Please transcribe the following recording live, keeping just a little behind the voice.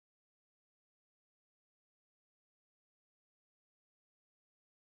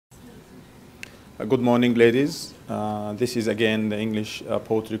Good morning, ladies. This is again the English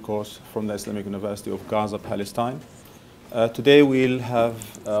poetry course from the Islamic University of Gaza, Palestine. Today we'll have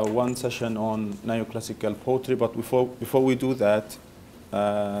one session on neoclassical poetry, but before we do that,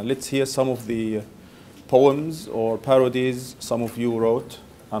 let's hear some of the poems or parodies some of you wrote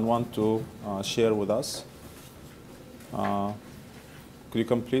and want to share with us. Could you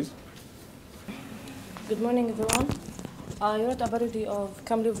come, please? Good morning, everyone. I wrote a parody of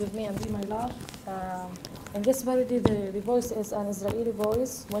Come Live With Me and Be My Love. In this parody, the voice is an Israeli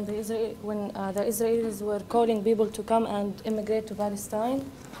voice when the Israelis were calling people to come and immigrate to Palestine.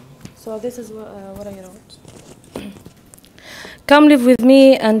 So this is what I wrote. Come live with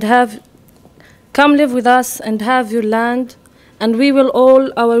me and come live with us and have your land, and we will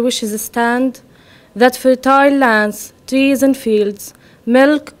all our wishes stand, that fertile lands, trees and fields,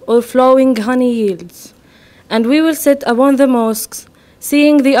 milk or flowing honey yields. And we will sit upon the mosques,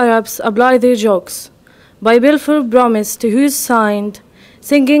 seeing the Arabs apply their jokes, by Balfour promise to whose signed,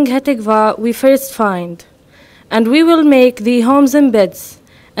 singing Hatikva we first find. And we will make thee homes and beds,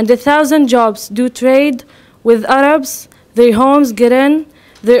 and 1,000 jobs do trade with Arabs, their homes get in,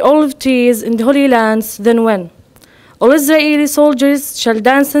 their olive trees in the holy lands then win. All Israeli soldiers shall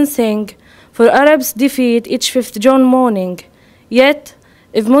dance and sing, for Arabs defeat each 5th June morning. Yet,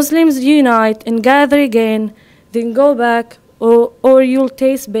 if Muslims unite and gather again, then go back, or you'll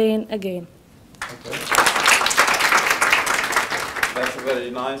taste pain again. Okay. That's a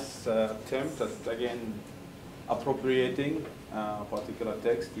very nice attempt at, again, appropriating a particular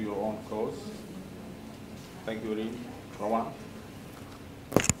text to your own cause. Thank you, Reem. Rawan?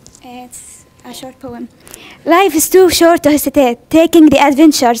 It's a short poem. Life is too short to hesitate, taking the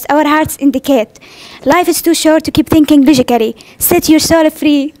adventures our hearts indicate. Life is too short to keep thinking logically. Set your soul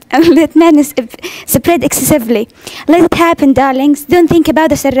free and let madness spread excessively. Let it happen, darlings. Don't think about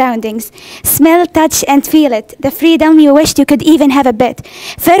the surroundings. Smell, touch, and feel it. The freedom you wished you could even have a bit.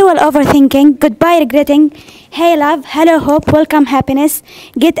 Farewell overthinking, goodbye regretting. Hey love, hello hope, welcome happiness.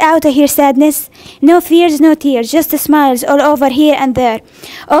 Get out of here sadness. No fears, no tears, just smiles all over here and there.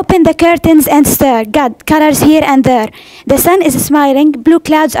 Open the curtains and stir. God, colors here and there. The sun is smiling, blue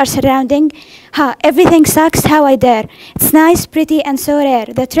clouds are surrounding. Ha, everything sucks, how I dare. It's nice, pretty, and so rare.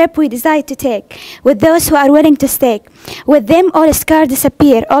 The trip we decide to take, with those who are willing to stake. With them all scars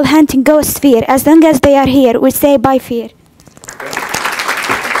disappear, all hunting ghosts fear. As long as they are here, we say bye fear.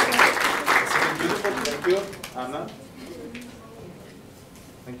 Thank you, Anna.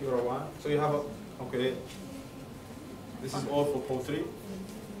 Thank you, Rawan. So you have okay. This is all for poetry?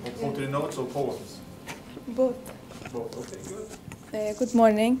 Or poetry notes or poems? Both. Both, okay, good. Good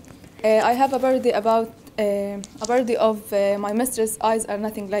morning. I have a parody of my mistress' eyes are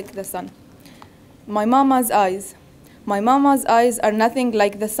nothing like the sun. My mama's eyes. My mama's eyes are nothing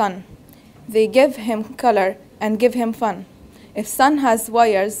like the sun. They give him color and give him fun. If sun has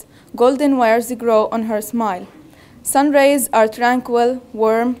wires, golden wires grow on her smile. Sun rays are tranquil,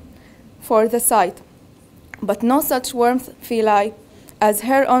 warm for the sight. But no such warmth feel I, as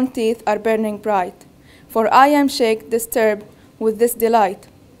her own teeth are burning bright. For I am shaken, disturbed with this delight.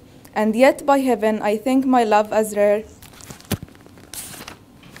 And yet by heaven I think my love as rare.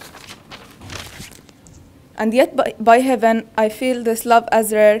 And yet by heaven I feel this love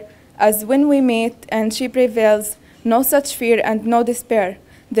as rare, as when we meet and she prevails, no such fear and no despair.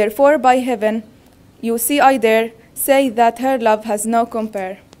 Therefore by heaven, you see I dare say that her love has no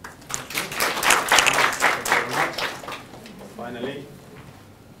compare. Finally.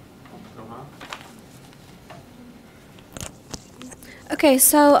 Okay,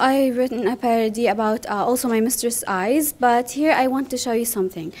 so I've written a parody about also my mistress' eyes, but here I want to show you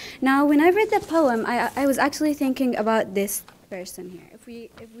something. Now, when I read the poem, I was actually thinking about this person here.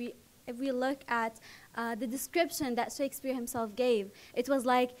 If we look at the description that Shakespeare himself gave, it was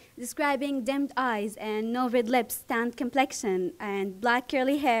like describing dimmed eyes and no red lips, tanned complexion, and black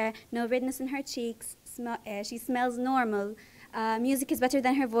curly hair, no redness in her cheeks. She smells normal. Music is better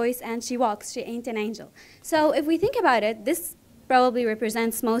than her voice, and she walks. She ain't an angel. So if we think about it, this probably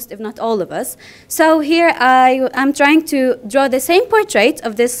represents most, if not all of us. So here I'm trying to draw the same portrait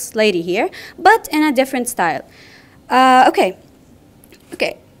of this lady here, but in a different style. Okay,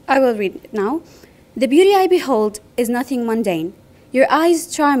 I will read it now. The beauty I behold is nothing mundane. Your eyes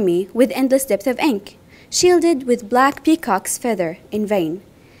charm me with endless depth of ink, shielded with black peacock's feather in vain.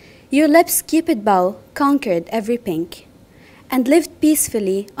 Your lips' cupid bow conquered every pink, and lived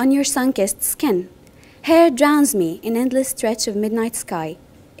peacefully on your sun-kissed skin. Hair drowns me in endless stretch of midnight sky.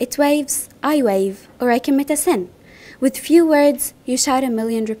 It waves, I wave, or I commit a sin. With few words, you shout a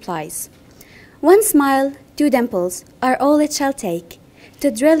million replies. One smile, two dimples, are all it shall take to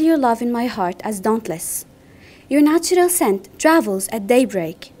drill your love in my heart as dauntless. Your natural scent travels at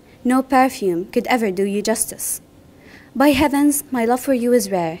daybreak. No perfume could ever do you justice. By heavens, my love for you is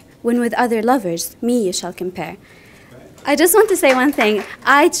rare. When with other lovers, me you shall compare. I just want to say one thing.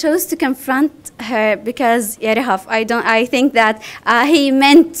 I chose to confront her because I think that he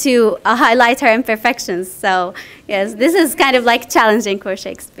meant to highlight her imperfections. So yes, this is kind of like challenging for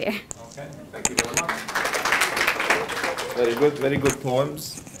Shakespeare. Okay, thank you very much. Very good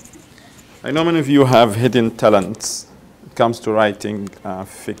poems. I know many of you have hidden talents when it comes to writing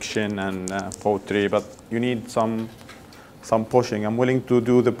fiction and poetry, but you need some pushing. I'm willing to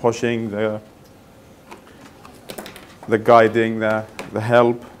do the pushing, the guiding, the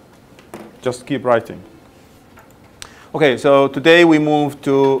help. Just keep writing. Okay, so today we move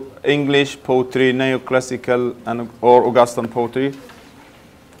to English poetry, neoclassical or Augustan poetry.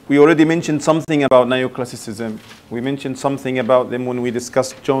 We already mentioned something about neoclassicism. We mentioned something about them when we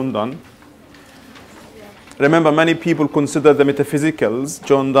discussed John Donne. Remember, many people consider the metaphysicals,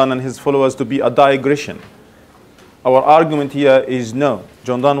 John Donne and his followers, to be a digression. Our argument here is no.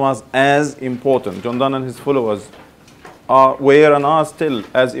 John Donne was as important. John Donne and his followers were and are still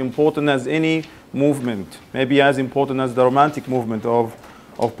as important as any movement, maybe as important as the romantic movement of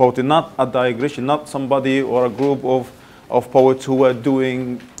poetry. Not a digression, not somebody or a group of poets who were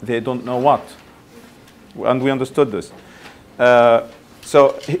doing they don't know what. And we understood this.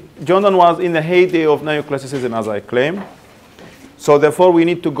 So John Donne was in the heyday of neoclassicism, as I claim. So therefore, we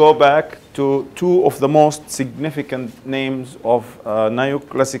need to go back to two of the most significant names of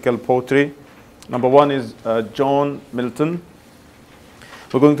neoclassical poetry. Number one is John Milton.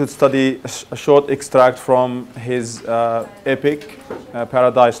 We're going to study a short extract from his epic,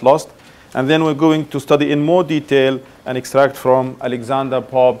 Paradise Lost. And then we're going to study in more detail an extract from Alexander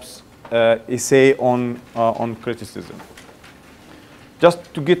Pope's essay on criticism.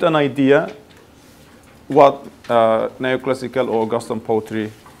 Just to get an idea what neoclassical or Augustan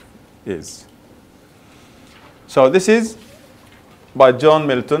poetry is. So this is by John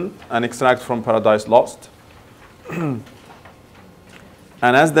Milton, an extract from Paradise Lost. And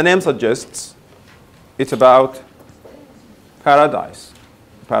as the name suggests, it's about paradise.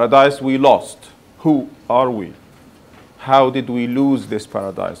 Paradise we lost. Who are we? How did we lose this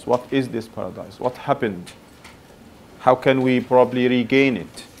paradise? What is this paradise? What happened? How can we probably regain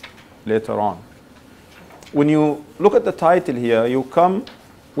it later on? When you look at the title here, you come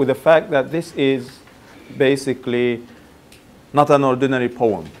with the fact that this is basically not an ordinary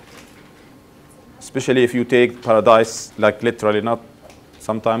poem. Especially if you take paradise like literally, not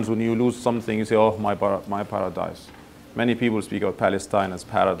sometimes when you lose something, you say, oh, my paradise. Many people speak of Palestine as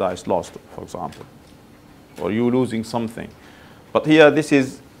paradise lost, for example, or you losing something. But here, this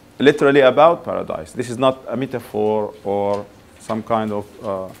is literally about paradise. This is not a metaphor or some kind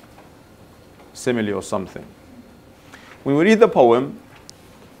of simile or something. When we read the poem,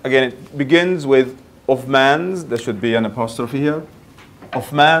 again, it begins with, of man's, there should be an apostrophe here,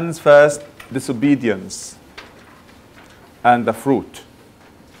 of man's first disobedience and the fruit.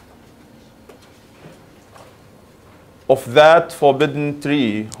 Of that forbidden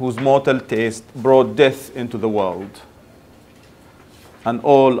tree whose mortal taste brought death into the world, and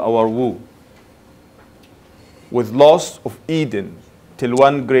all our woe. With loss of Eden, till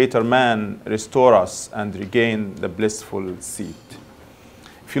one greater man restore us and regain the blissful seat.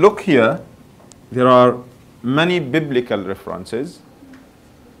 If you look here, there are many biblical references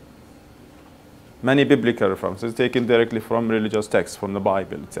taken directly from religious texts, from the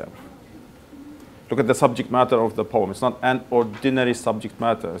Bible itself. Look at the subject matter of the poem. It's not an ordinary subject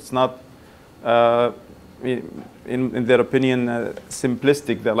matter. It's not, in their opinion,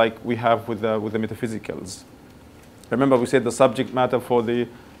 simplistic, that like we have with the metaphysicals. Remember, we said the subject matter for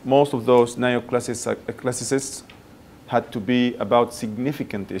most of those neoclassicists had to be about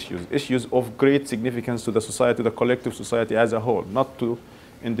significant issues of great significance to the society, to the collective society as a whole, not to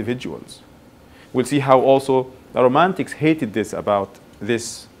individuals. We'll see how also the Romantics hated this about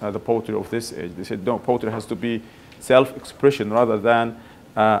this, the poetry of this age. They said, no, poetry has to be self-expression rather than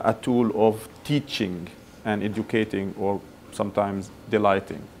a tool of teaching and educating or sometimes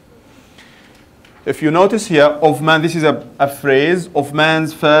delighting. If you notice here, of man, this is a phrase, of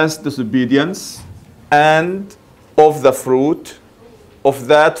man's first disobedience and of the fruit of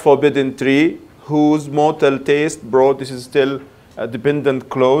that forbidden tree whose mortal taste brought, this is still a dependent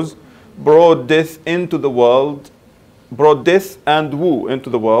clause, brought death into the world, brought death and woe into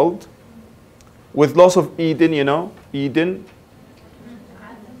the world, with loss of Eden, you know, Eden.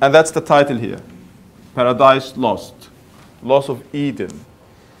 And that's the title here, Paradise Lost, loss of Eden.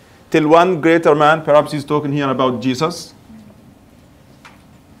 Till one greater man, perhaps he's talking here about Jesus,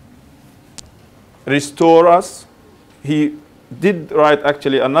 restore us. He did write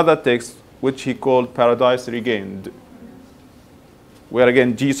actually another text which he called Paradise Regained, where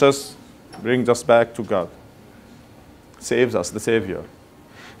again Jesus brings us back to God, saves us, the Savior.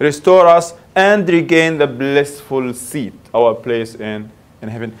 Restore us and regain the blissful seat, our place in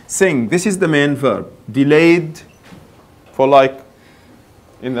heaven. Sing, this is the main verb, delayed for like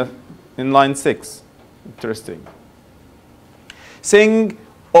in line 6. Interesting. Sing,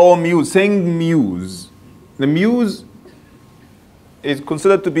 O muse, sing muse. The muse is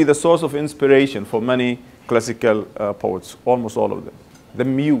considered to be the source of inspiration for many classical poets, almost all of them. The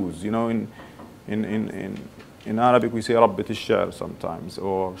muse, you know, in Arabic we say Rabbat al-Sha'r sometimes,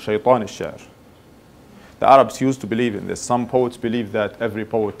 or Shaytan al-Sha'r. The Arabs used to believe in this. Some poets believe that every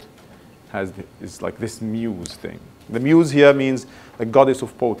poet is like this muse thing. The muse here means the goddess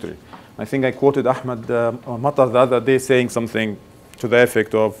of poetry. I think I quoted Ahmad Matar the other day saying something to the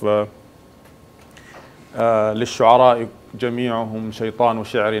effect of للشعراء جميعهم شيطان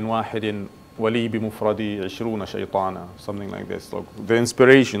شعر واحد ولي بمفردي 20 شيطانا, something like this. So the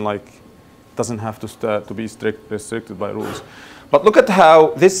inspiration like doesn't have to be restricted by rules. But look at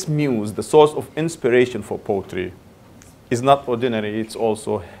how this muse, the source of inspiration for poetry, is not ordinary, it's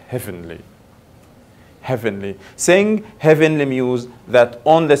also heavenly. Heavenly. Sing, heavenly muse, that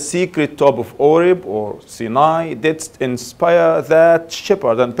on the secret top of Oreb or Sinai didst inspire that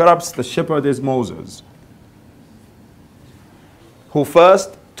shepherd, and perhaps the shepherd is Moses, who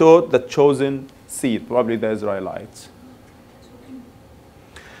first taught the chosen seed, probably the Israelites.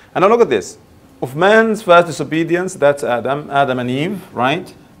 And now look at this. Of man's first disobedience, that's Adam and Eve,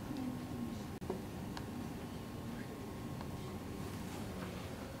 right?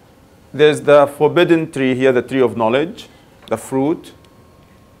 There's the forbidden tree here, the tree of knowledge, the fruit.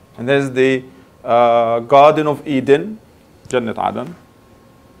 And there's the Garden of Eden, Jannat Adam.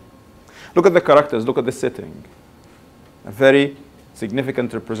 Look at the characters, look at the setting. A very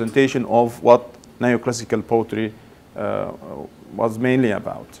significant representation of what neoclassical poetry was mainly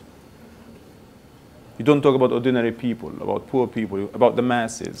about. You don't talk about ordinary people, about poor people, about the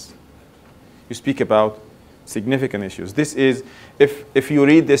masses. You speak about significant issues. This is, if you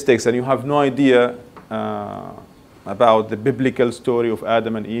read this text and you have no idea about the biblical story of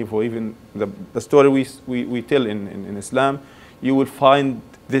Adam and Eve, or even the story we tell in Islam, you will find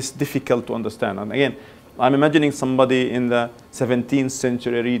this difficult to understand. And again, I'm imagining somebody in the 17th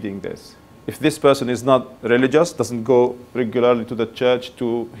century reading this. If this person is not religious, doesn't go regularly to the church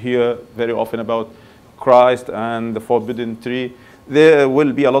to hear very often about Christ and the forbidden tree, there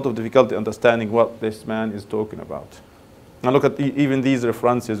will be a lot of difficulty understanding what this man is talking about. Now look at even these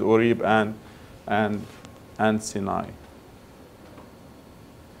references, Oreb and Sinai.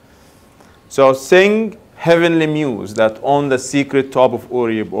 So sing, heavenly muse, that on the secret top of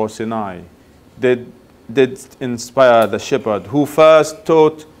Oreb or Sinai did inspire the shepherd who first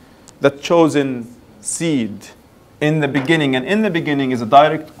taught the chosen seed in the beginning. And in the beginning is a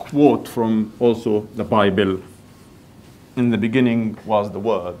direct quote from also the Bible. In the beginning was the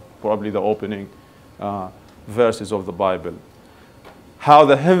Word, probably the opening verses of the Bible. How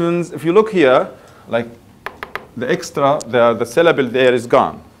the heavens, if you look here, like the extra, the syllable there is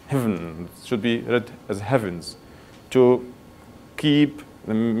gone. Heaven should be read as heavens to keep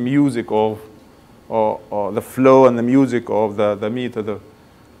the music of, or the flow and the music of the meter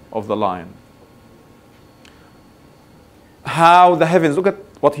of the line. How the heavens, look at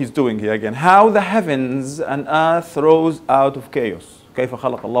what he's doing here again. How the heavens and earth rose out of chaos. كيف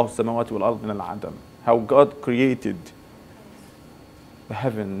خلق الله السماوات والأرض من العدم. How God created the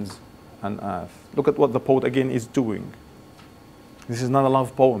heavens and earth. Look at what the poet again is doing. This is not a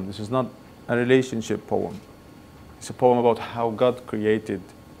love poem. This is not a relationship poem. It's a poem about how God created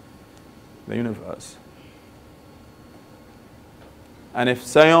the universe. And if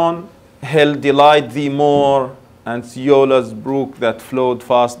Sion held delight thee more, and Siola's brook that flowed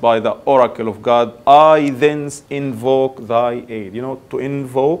fast by the oracle of God, I thence invoke thy aid. You know, to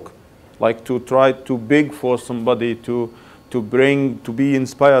invoke, like to try to beg for somebody to be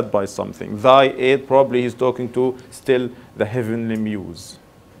inspired by something. Thy aid, probably he's talking to still the heavenly muse.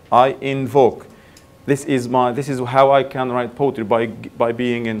 I invoke. This is how I can write poetry, by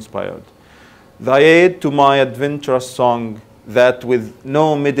being inspired. Thy aid to my adventurous song, that with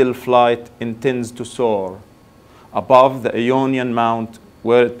no middle flight intends to soar above the Ionian mount,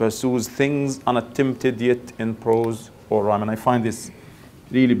 where it pursues things unattempted yet in prose or rhyme. And I find this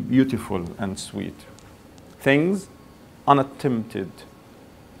really beautiful and sweet. Things unattempted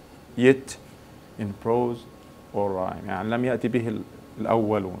yet in prose or rhyme. يعني لم يأتي به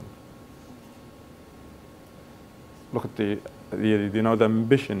الأولون. Look at you know, the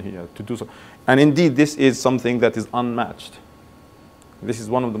ambition here to do so. And indeed, this is something that is unmatched. This is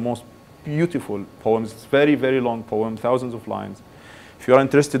one of the most beautiful poems. It's a very, very long poem, thousands of lines. If you are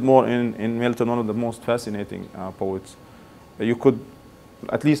interested more in Milton, one of the most fascinating poets, you could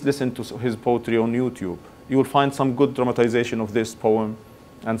at least listen to his poetry on YouTube. You will find some good dramatization of this poem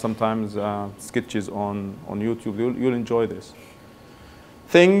and sometimes sketches on YouTube. You'll enjoy this.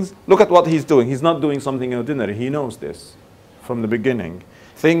 Things, look at what he's doing. He's not doing something ordinary. He knows this from the beginning.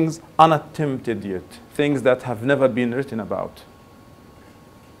 Things unattempted yet, things that have never been written about.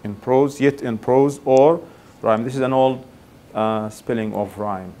 In prose, yet in prose or rhyme. This is an old spelling of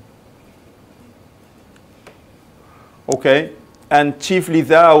rhyme. Okay, and chiefly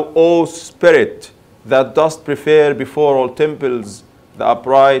thou, O Spirit, that dost prefer before all temples the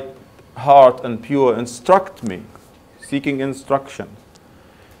upright heart and pure, instruct me, seeking instruction.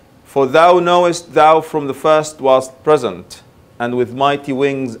 For thou knowest thou from the first wast present, and with mighty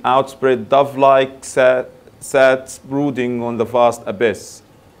wings outspread dove-like sat brooding on the vast abyss,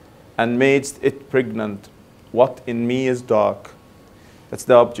 and madest it pregnant. What in me is dark? That's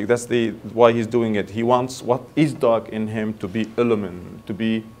the object. That's why he's doing it. He wants what is dark in him to be illumined, to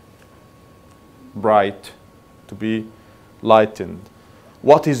be bright, to be lightened.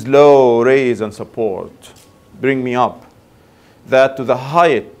 What is low, raise and support. Bring me up. That to the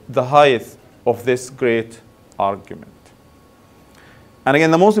height of this great argument. And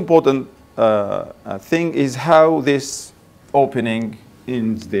again, the most important thing is how this opening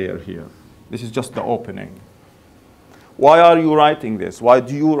ends there here. This is just the opening. Why are you writing this? Why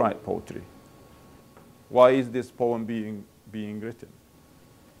do you write poetry? Why is this poem being written?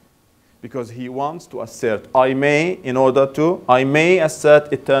 Because he wants to assert, I may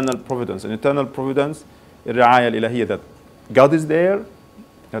assert eternal providence. And eternal providence, الرعاية الإلهية, that God is there,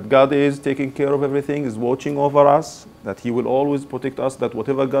 that God is taking care of everything, is watching over us, that he will always protect us, that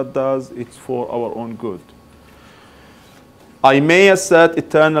whatever God does, it's for our own good. I may assert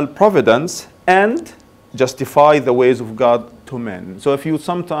eternal providence and justify the ways of God to men. So if you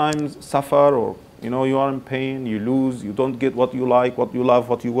sometimes suffer, or you are in pain, you lose, you don't get what you like, what you love,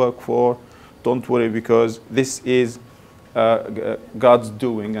 what you work for, don't worry, because this is God's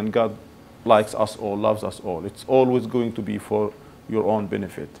doing, and God likes us all, loves us all. It's always going to be for your own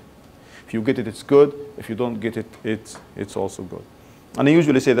benefit. If you get it, it's good. If you don't get it, it's also good. And I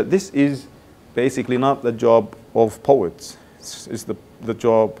usually say that this is basically not the job of poets. It's the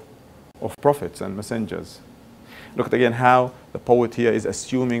job of prophets and messengers. Look at again how the poet here is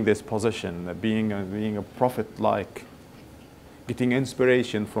assuming this position, that being a prophet-like, getting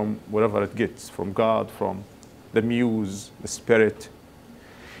inspiration from wherever it gets, from God, from the muse, the spirit,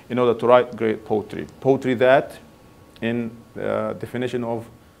 in order to write great poetry. Poetry that, in the definition of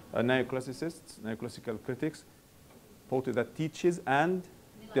neoclassicists, neoclassical critics, poetry that teaches and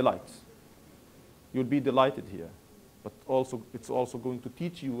delights. You'll be delighted here, but also it's also going to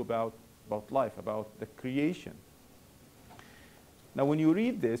teach you about life, about the creation. Now, when you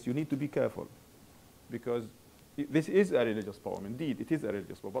read this, you need to be careful, because this is a religious poem. Indeed, it is a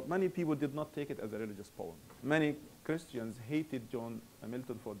religious poem, but many people did not take it as a religious poem. Many Christians hated John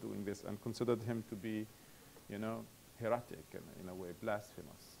Milton for doing this and considered him to be, heretic and in a way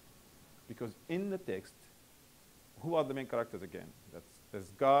blasphemous. Because in the text, who are the main characters again?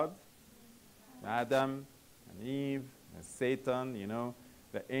 There's God, Adam, and Eve, and Satan,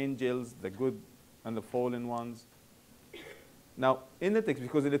 the angels, the good and the fallen ones. Now, in the text,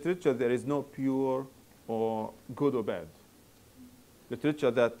 because in literature there is no pure or good or bad.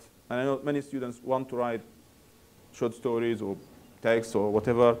 Literature that, and I know many students want to write short stories or texts or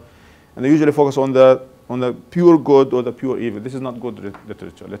whatever, and they usually focus on the pure good or the pure evil. This is not good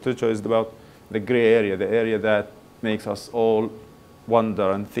literature. Literature is about the gray area, the area that makes us all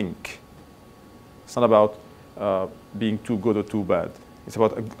wonder and think. It's not about being too good or too bad. It's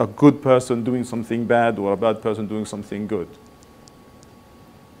about a good person doing something bad or a bad person doing something good.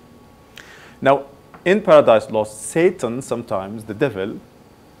 Now, in Paradise Lost, Satan, sometimes the devil,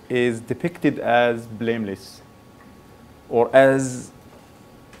 is depicted as blameless, or as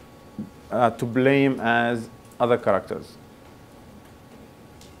to blame as other characters.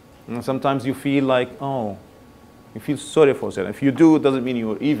 And sometimes you feel like, you feel sorry for Satan. If you do, it doesn't mean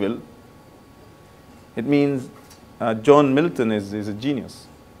you're evil. It means John Milton is a genius.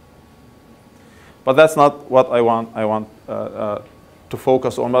 But that's not what I want to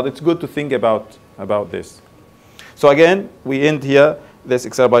focus on. But it's good to think about this. So again, we end here this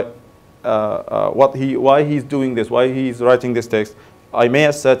excerpt by why he's doing this, why he's writing this text. I may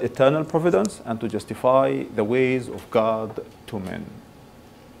assert eternal providence and to justify the ways of God to men.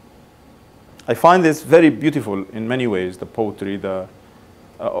 I find this very beautiful in many ways, the poetry.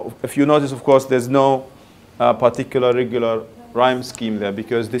 If you notice, of course, there's no particular regular rhyme scheme there,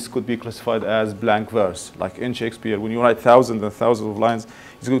 because this could be classified as blank verse. Like in Shakespeare, when you write thousands and thousands of lines,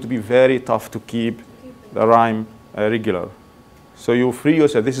 it's going to be very tough to keep the rhyme regular. So you free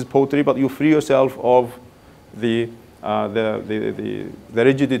yourself. This is poetry, but you free yourself of the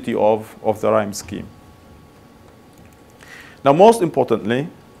rigidity of the rhyme scheme. Now, most importantly,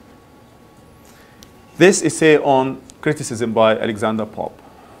 this essay on criticism by Alexander Pope.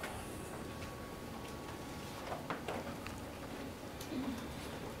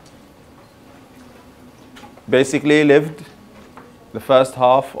 Basically lived the first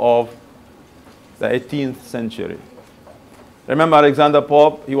half of the 18th century. Remember Alexander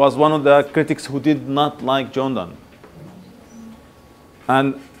Pope, he was one of the critics who did not like John Donne.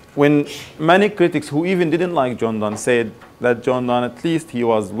 And when many critics who even didn't like John Donne said that John Donne, at least he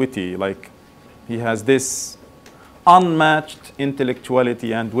was witty, like he has this unmatched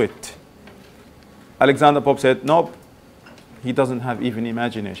intellectuality and wit, Alexander Pope said, nope, he doesn't have even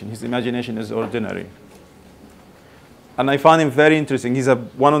imagination. His imagination is ordinary. And I find him very interesting. He's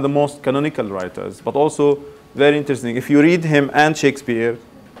one of the most canonical writers, but also very interesting. If you read him and Shakespeare,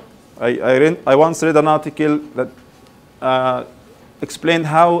 I once read an article that explained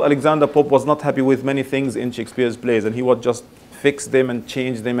how Alexander Pope was not happy with many things in Shakespeare's plays, and he would just fix them and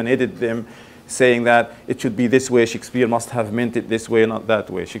change them and edit them, saying that it should be this way, Shakespeare must have meant it this way, not that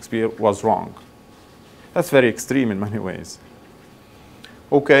way. Shakespeare was wrong. That's very extreme in many ways.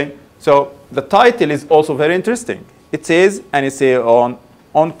 Okay, so the title is also very interesting. It says an essay on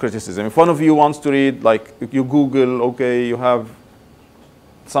criticism. If one of you wants to read, like you Google, okay, you have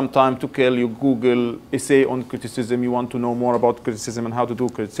some time to kill, you Google essay on criticism, you want to know more about criticism and how to do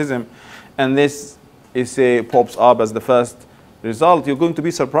criticism, and this essay pops up as the first result, you're going to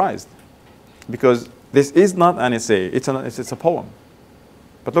be surprised. Because this is not an essay, it's a poem.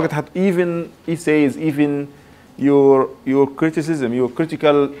 But look at how even essays, even your criticism, your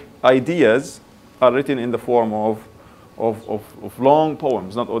critical ideas are written in the form of long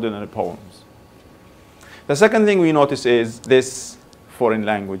poems, not ordinary poems. The second thing we notice is this foreign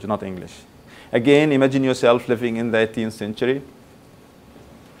language, not English. Again, imagine yourself living in the 18th century.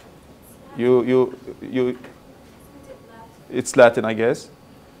 It's Latin, I guess.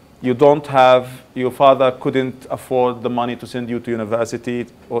 You don't have, your father couldn't afford the money to send you to university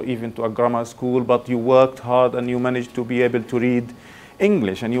or even to a grammar school, but you worked hard and you managed to be able to read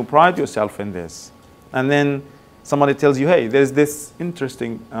English, and you pride yourself in this. And then somebody tells you, hey, there's this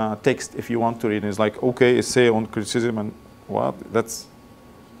interesting text if you want to read. And it's like, okay, essay on criticism, and what? That's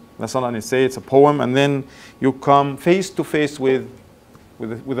not an essay, it's a poem. And then you come face to face with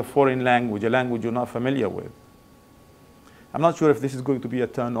a foreign language, a language you're not familiar with. I'm not sure if this is going to be a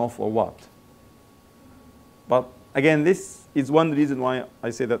turn off or what. But again, this is one reason why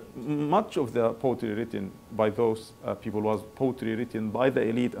I say that much of the poetry written by those people was poetry written by the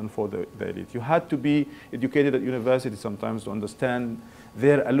elite and for the elite. You had to be educated at university sometimes to understand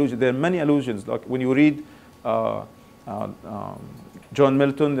their allusions. There are many allusions. Like when you read John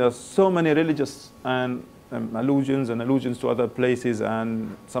Milton, there are so many religious and allusions to other places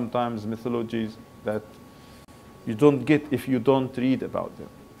and sometimes mythologies that you don't get if you don't read about them.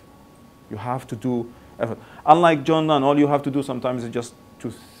 You have to do effort. Unlike John Donne, all you have to do sometimes is just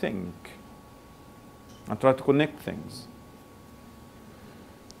to think and try to connect things.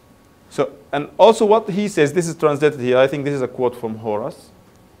 So, and also what he says, this is translated here, I think this is a quote from Horace.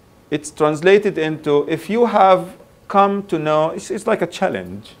 It's translated into, if you have come to know, it's like a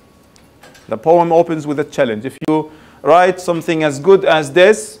challenge. The poem opens with a challenge. If you write something as good as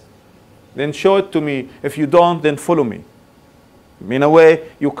this, then show it to me. If you don't, then follow me. In a way,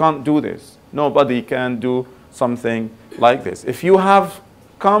 you can't do this. Nobody can do something like this. If you have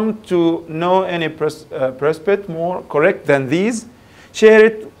come to know any prospect more correct than these, share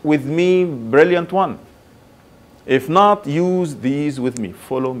it with me, brilliant one. If not, use these with me.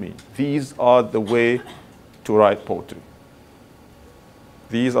 Follow me. These are the way to write poetry.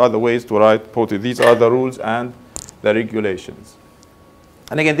 These are the ways to write poetry. These are the rules and the regulations.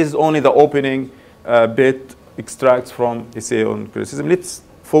 And again, this is only the opening bit, extracts from essay on criticism. Let's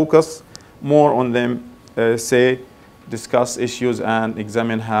focus more on them, discuss issues, and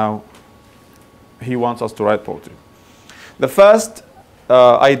examine how he wants us to write poetry. The first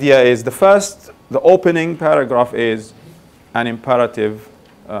idea is, the opening paragraph is an imperative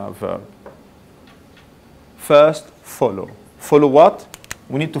verb. First, follow. Follow what?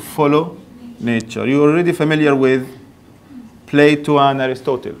 We need to follow nature. You're already familiar with Plato and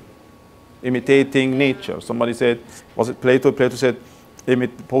Aristotle, imitating nature. Somebody said, was it Plato? Plato said,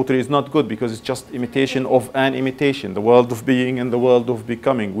 poetry is not good because it's just imitation of an imitation, the world of being and the world of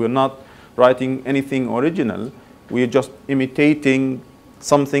becoming. We're not writing anything original. We're just imitating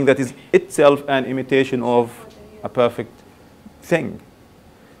something that is itself an imitation of a perfect thing.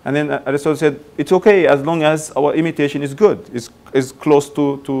 And then Aristotle said, it's okay as long as our imitation is good, is close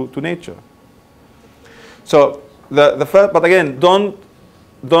to nature. So the first, but again,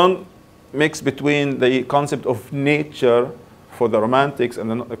 don't mix between the concept of nature for the Romantics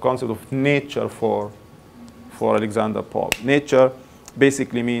and the concept of nature for Alexander Pope. Nature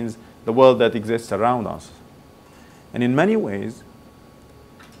basically means the world that exists around us. And in many ways,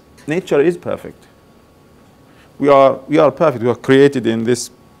 nature is perfect. We are perfect. We are created in this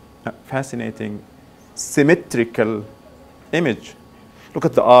fascinating, symmetrical image. Look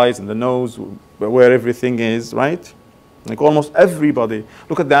at the eyes and the nose, where everything is, right? Like almost everybody.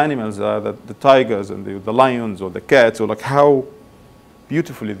 Look at the animals, the tigers and the lions or the cats, or like how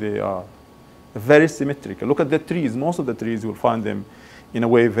beautifully they are. Very symmetrical. Look at the trees. Most of the trees, you'll find them in a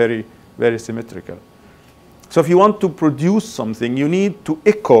way very, very symmetrical. So if you want to produce something, you need to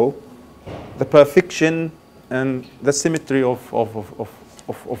echo the perfection and the symmetry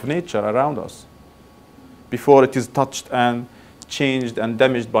of nature around us before it is touched and changed and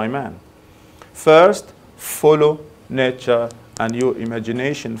damaged by man. First, follow nature and your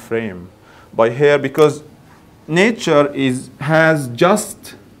imagination frame by here, because nature has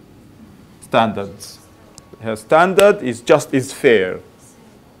just standards. Her standard is fair.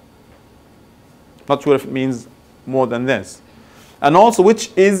 Not sure if it means more than this. And also,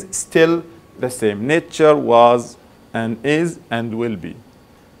 which is still the same. Nature was and is and will be.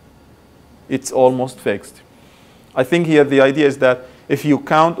 It's almost fixed. I think here the idea is that if you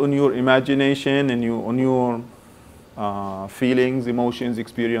count on your imagination and on your feelings, emotions,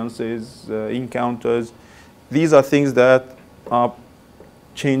 experiences, encounters, these are things that are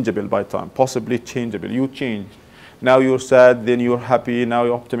changeable by time, possibly changeable. You change. Now you're sad, then you're happy, now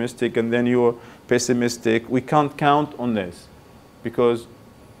you're optimistic, and then you're pessimistic. We can't count on this because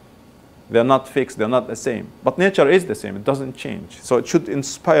they're not fixed, they're not the same. But nature is the same, it doesn't change. So it should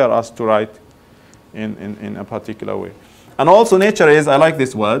inspire us to write in a particular way. And also nature is, I like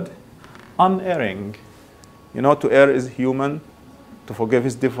this word, unerring. You know, to err is human, to forgive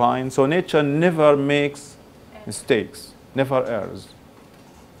is divine. So nature never makes mistakes, never errs.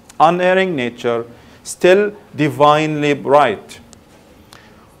 Unerring nature, still divinely bright.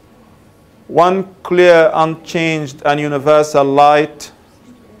 One clear, unchanged, and universal light.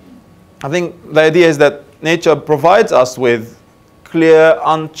 I think the idea is that nature provides us with clear,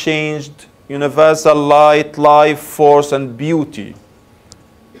 unchanged, universal light, life, force, and beauty.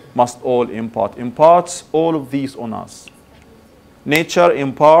 Must all imparts all of these on us. Nature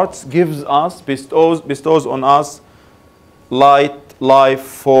imparts, gives us, bestows on us light, life,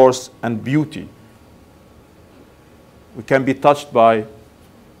 force, and beauty. We can be touched by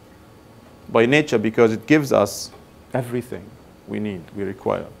nature because it gives us everything we need, we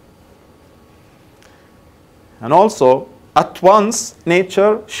require. And also, at once,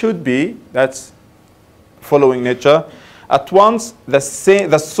 nature should be, that's following nature, at once the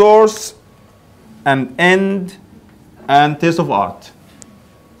source and end and taste of art.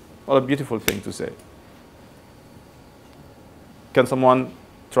 What a beautiful thing to say. Can someone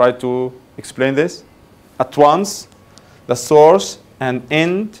try to explain this? At once, the source and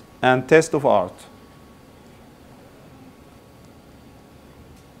end and taste of art.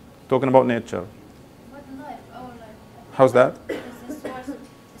 Talking about nature. But life, our life. How's that? It's the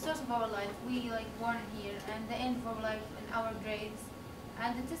source of our life. We like born here, and the end of life in our grades,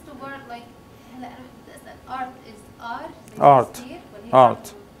 and the test of art, like art is art. Art. Here,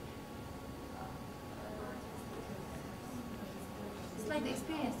 Art. It's like the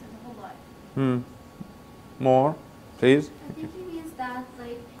experience of the whole life. More, please. I think he means that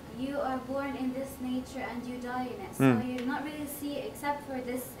like you are born in this nature and you die in it. So you not really see except for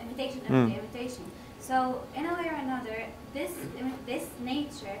this imitation of the imitation. So in a way or another, this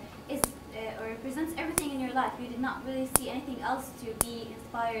nature is or represents everything in your life. You did not really see anything else to be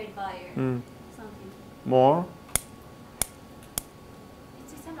inspired by or something. More.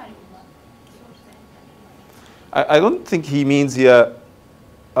 It's a summary of life. I don't think he means here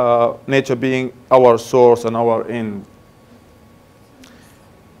nature being our source and our end.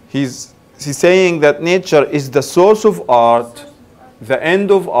 He's saying that nature is the source of art, the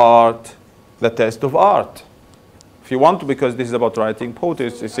end of art, the test of art. If you want to, because this is about writing poetry,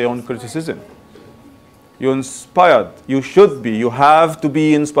 it's a own criticism. You're inspired. You should be. You have to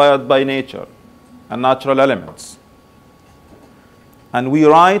be inspired by nature and natural elements. And we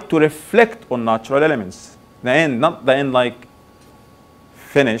write to reflect on natural elements. The end, not the end like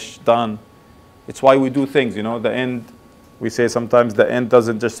finished, done. It's why we do things, you know, the end, we say sometimes the end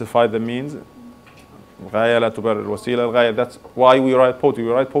doesn't justify the means. الغاية لا تبرر الوسيلة. الغاية, that's why we write poetry.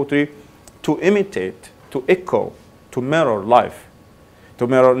 We write poetry to imitate, to echo, to mirror life, to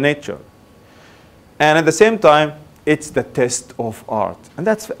mirror nature. And at the same time, it's the test of art. And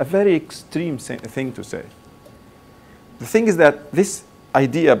that's a very extreme thing to say. The thing is that this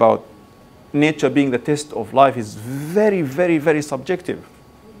idea about nature being the test of life is very, very, very subjective,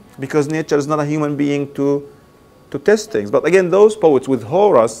 because nature is not a human being to test things. But again, those poets with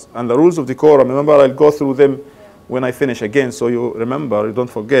Horace and the rules of decorum, remember, I'll go through them when I finish again, so you remember, you don't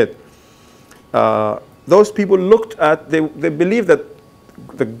forget. Those people looked at, they believed that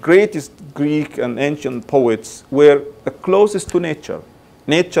the greatest Greek and ancient poets were the closest to nature.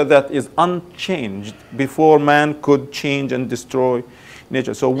 Nature that is unchanged before man could change and destroy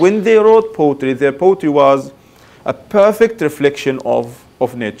nature. So when they wrote poetry, their poetry was a perfect reflection of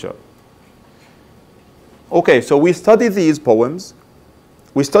nature. Okay, so we study these poems,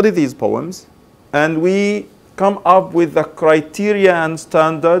 and we come up with the criteria and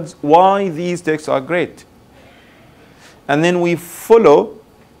standards why these texts are great. And then we follow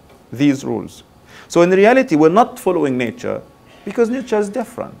these rules. So in reality, we're not following nature, because nature is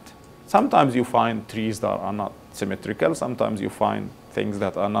different. Sometimes you find trees that are not symmetrical. Sometimes you find things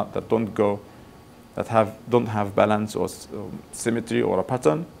that are not, that don't go, that don't have balance or symmetry or a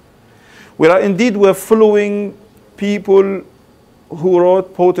pattern. Indeed, we're following people who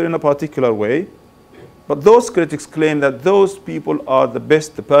wrote poetry in a particular way, but those critics claim that those people are the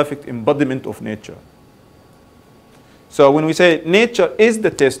best, the perfect embodiment of nature. So when we say nature is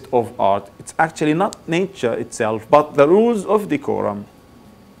the test of art, it's actually not nature itself, but the rules of decorum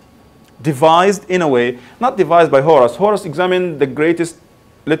devised in a way, not devised by Horace. Horace examined the greatest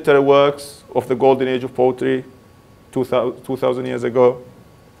literary works of the golden age of poetry 2,000 years ago,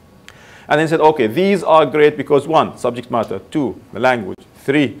 and then said, okay, these are great because 1, subject matter, 2, the language,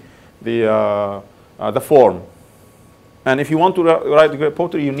 3, the form. And if you want to write great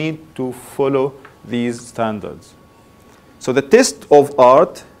poetry, you need to follow these standards. So the test of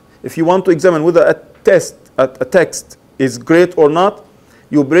art, if you want to examine whether a text is great or not,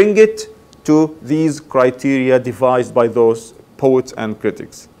 you bring it to these criteria devised by those poets and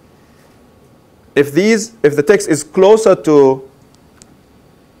critics. If the text is closer to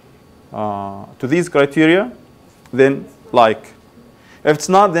these criteria, then like. If it's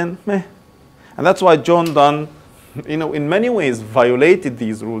not, then meh. And that's why John Donne, in many ways violated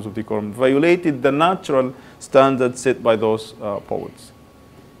these rules of decorum, violated the natural standards set by those poets.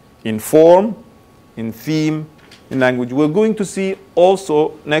 In form, in theme, in language. We're going to see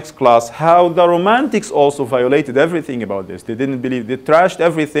also next class how the Romantics also violated everything about this. They didn't believe, they trashed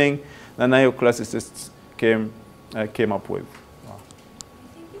everything the Neoclassicists came up with. I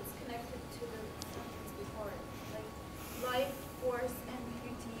think it's connected to the sentence before it. Like, life, force, and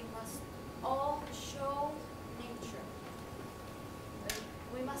beauty must all show nature. Like,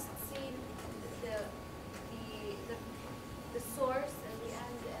 we must see the source and the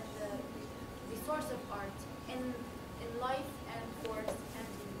end and the source of art in life and force and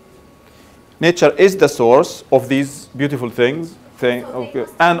beauty. Nature is the source of these beautiful things. Okay.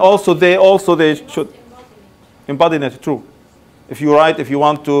 And also they should embody nature. True. If you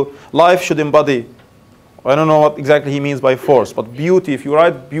want to, life should embody. I don't know what exactly he means by force, but beauty. If you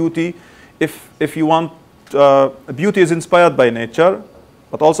write beauty, if you want, beauty is inspired by nature,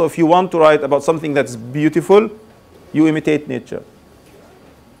 but also if you want to write about something that's beautiful, you imitate nature.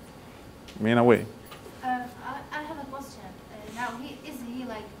 In a way. I have a question. Now, is he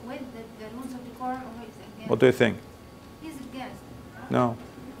like with the rules of decorum, or is he against? What do you think? He's against. No.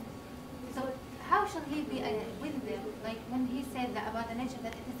 So how shall he be with them? Like when he said that about the nature,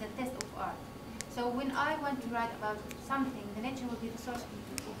 that it is the test of art. So when I want to write about something, the nature will be the source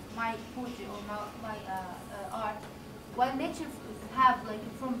of my poetry or my art. While nature have like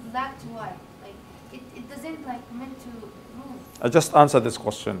from black to white, like it doesn't like meant to move. I just answered this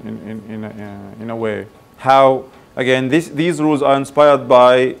question in a way. How again these rules are inspired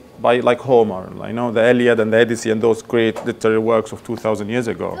by like Homer, you know, the Iliad and the Odyssey and those great literary works of 2,000 years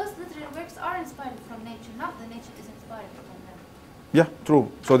ago. Those literary works are inspired from nature, not the nature is inspired from them. Yeah,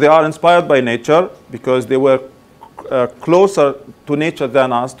 true. So they are inspired by nature because they were closer to nature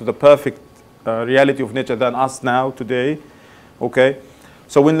than us, to the perfect reality of nature than us now today. Okay,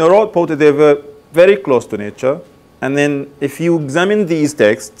 so when they wrote poetry, they were very close to nature. And then if you examine these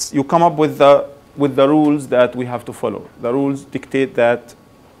texts, you come up with the rules that we have to follow. The rules dictate that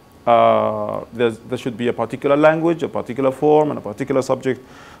there should be a particular language, a particular form, and a particular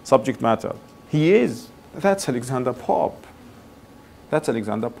subject matter. That's Alexander Pope. That's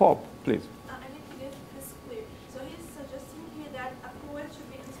Alexander Pope, please. I need to get this clear. So he's suggesting here that a poet should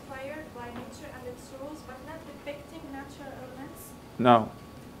be inspired by nature and its rules, but not depicting natural elements? No,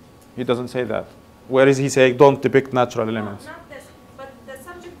 he doesn't say that. Where is he saying don't depict natural elements? No, not this. But the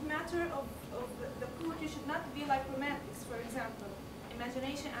subject matter of the poetry should not be like romantics, for example.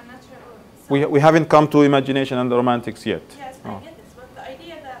 Imagination and natural elements. So We haven't come to imagination and the romantics yet. yes, Oh. I get this. But the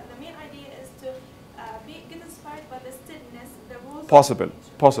idea, the main idea is to get inspired by the stillness, the rules Possible, of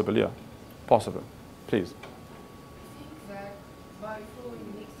nature. possible, yeah. Possible, please. I think that by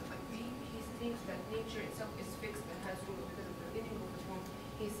following he thinks that nature itself is fixed and has rules, because at the beginning of the poem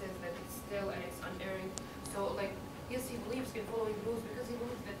he says that it's still and it's unerring. So like, yes, he believes in following rules because he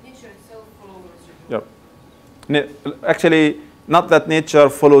believes that nature itself follows rules. Yep. Actually, not that nature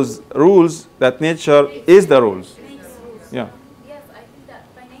follows rules, that nature is the rules. Yeah. Yes, I think that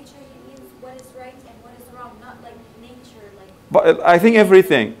by nature he means what is right and what is wrong, not like nature, like But I think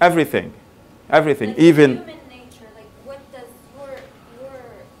everything, like even. human nature, like what does your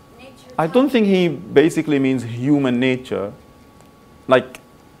nature I tell don't you? think he basically means human nature, like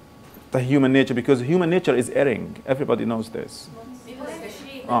the human nature, because human nature is erring. Everybody knows this. Because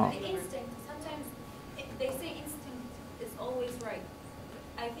Ah. the instinct, sometimes they say instinct is always right.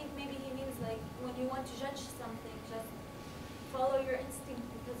 I think maybe he means like when you want to judge something, just follow your instinct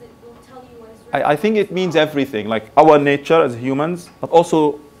because it will tell you what is right. I think it means everything, like our nature as humans, but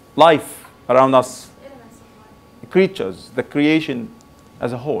also life around us, Elements of life. creatures, the creation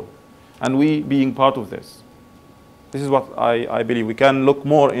as a whole, and we being part of this. This is what I believe. We can look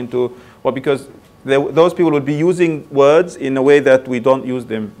more into, well, because those people would be using words in a way that we don't use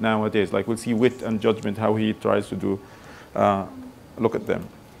them nowadays. Like we'll see wit and judgment, how he tries to do, look at them.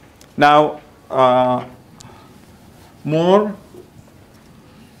 Now, more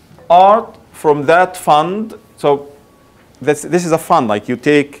art from that fund. So this is a fund, like you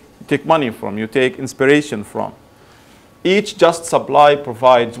take money from, you take inspiration from. Each just supply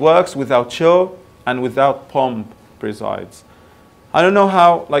provides, works without show and without pomp presides. I don't know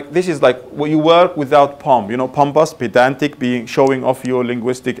how, like this is like you work without pomp, you know, pompous, pedantic, being showing off your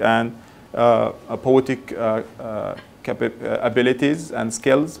linguistic and poetic abilities and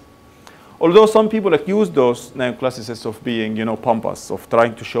skills. Although some people accuse those neoclassicists of being, you know, pompous, of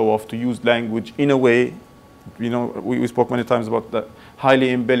trying to show off, to use language in a way, you know, we spoke many times about the highly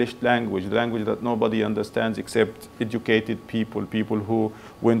embellished language, the language that nobody understands except educated people, people who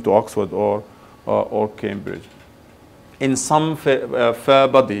went to Oxford or Cambridge. In some fair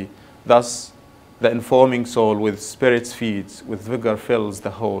body, thus the informing soul with spirits feeds, with vigor fills the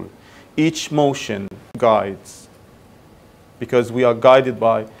whole. Each motion guides, because we are guided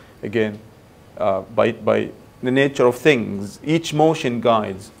by, again, by the nature of things. Each motion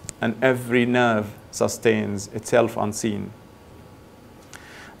guides, and every nerve sustains itself unseen.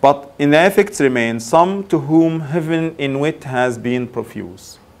 But in the effects remain some to whom heaven in wit has been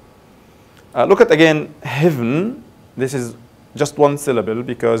profuse. Look at again heaven. This is just one syllable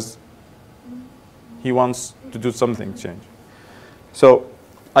because he wants to do something change. So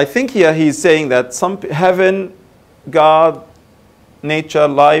I think here he's saying that heaven, God, nature,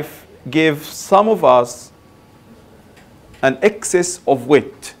 life give some of us an excess of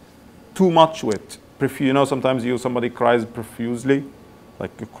wit, too much wit. You know, sometimes somebody cries profusely,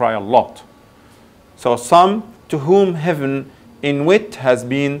 like you cry a lot. So some to whom heaven in wit has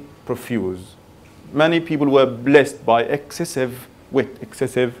been profuse. Many people were blessed by excessive wit,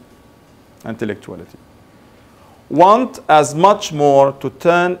 excessive intellectuality. Want as much more to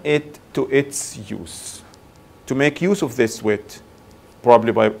turn it to its use, to make use of this wit,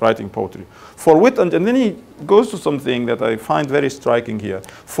 probably by writing poetry. For wit, and then he goes to something that I find very striking here.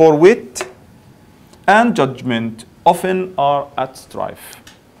 For wit and judgment often are at strife.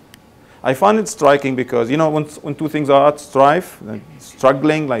 I find it striking because, you know, when two things are at strife, like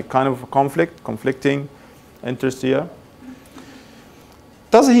struggling, like kind of a conflicting interest here.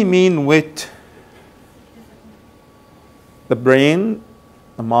 Does he mean wit, the brain,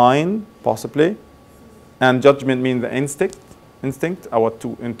 the mind, possibly, and judgment mean the instinct, our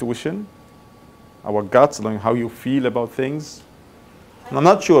intuition, our guts, like how you feel about things? I'm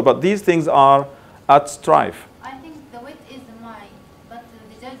not sure, but these things are at strife. I think the wit is the mind, but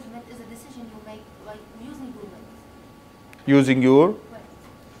the judgment is a decision you make, like using your wit. Using your, Wit.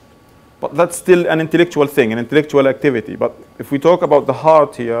 but that's still an intellectual thing, an intellectual activity. But if we talk about the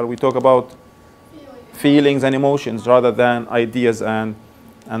heart here, we talk about feelings and emotions rather than ideas and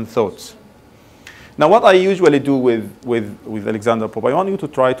thoughts. Now, what I usually do with Alexander Pope, I want you to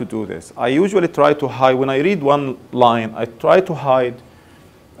try to do this. I usually try to hide, when I read one line, I try to hide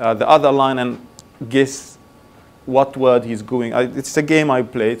the other line and guess what word he's going. It's a game I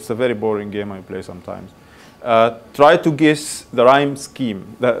play. It's a very boring game I play sometimes. Try to guess the rhyme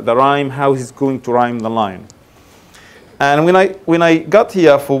scheme, the rhyme, how he's going to rhyme the line. And when I got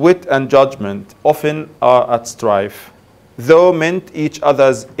here, for wit and judgment often are at strife, though meant each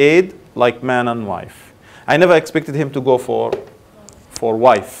other's aid like man and wife. I never expected him to go for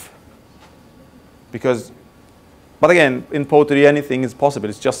wife. Because, but again, in poetry, anything is possible.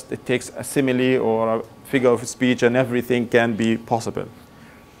 It's just, it takes a simile or a figure of speech and everything can be possible.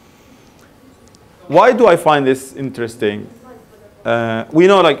 Why do I find this interesting? We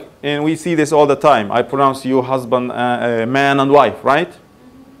know, like, and we see this all the time. I pronounce you husband, man and wife, right?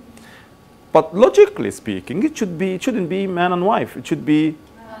 But logically speaking, it shouldn't be man and wife. It should be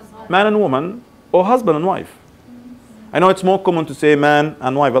man and woman or husband and wife. I know it's more common to say man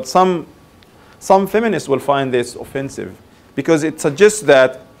and wife, but some feminists will find this offensive because it suggests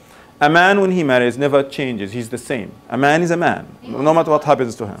that a man, when he marries, never changes. He's the same. A man is a man, no matter what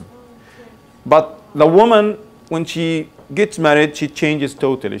happens to him. But the woman, when she gets married, she changes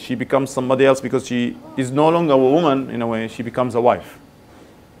totally. She becomes somebody else because she is no longer a woman in a way. She becomes a wife.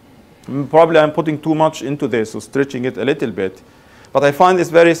 Probably I'm putting too much into this, or stretching it a little bit. But I find this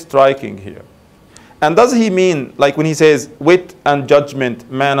very striking here. And does he mean, like when he says wit and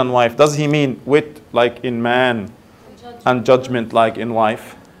judgment, man and wife, does he mean wit like in man and judgment like in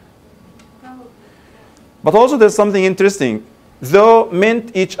wife? But also there's something interesting. Though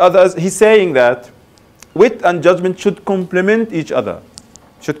meant each other's, he's saying that wit and judgment should complement each other,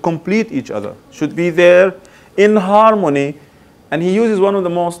 should complete each other, should be there in harmony. And he uses one of the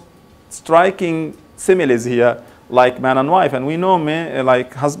most striking similes here, like man and wife. And we know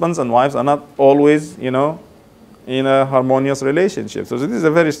like husbands and wives are not always, you know, in a harmonious relationship. So this is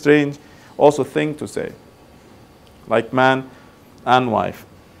a very strange also thing to say, like man and wife.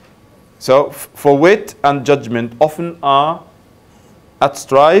 So for wit and judgment often are at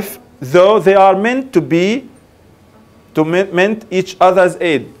strife, though they are meant to be, meant each other's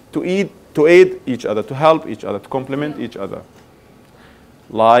aid, to aid each other, to help each other, to complement each other,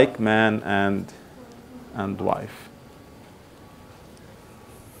 like man and wife.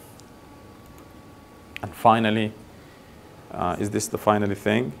 And finally, is this the finally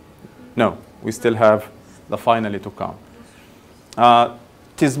thing? No, we still have the finally to come.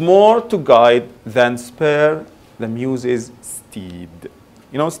 'Tis more to guide than spare the muse's steed.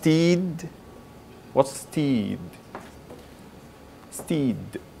 You know steed? What's steed? Steed.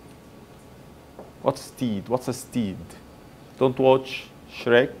 What's steed? What's a steed? Don't watch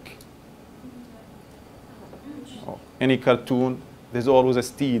Shrek. Or any cartoon. There's always a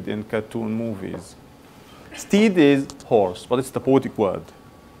steed in cartoon movies. Steed is horse, but it's the poetic word.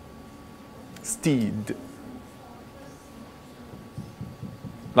 Steed.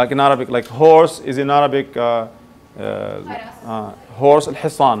 Like in Arabic, like horse is in Arabic horse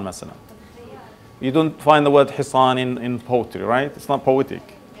al-hisan مثلا. You don't find the word hisan in poetry, right? It's not poetic.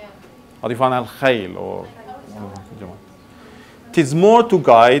 Or you find al-khayl or it is more to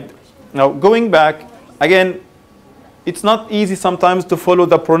guide. Now going back again, it's not easy sometimes to follow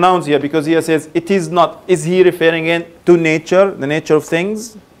the pronouns here because he says it is not. Is he referring in to nature, the nature of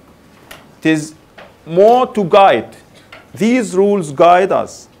things? It is more to guide. These rules guide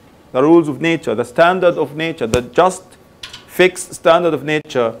us. The rules of nature, the standard of nature, the just fixed standard of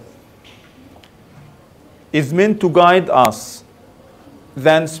nature is meant to guide us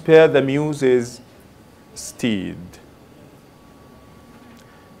than spare the muse's steed.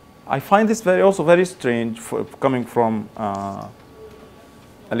 I find this also very strange coming from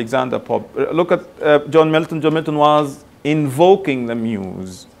Alexander Pope. Look at John Milton. John Milton was invoking the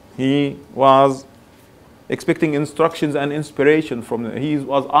muse. He was expecting instructions and inspiration from them. He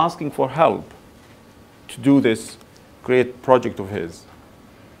was asking for help to do this great project of his.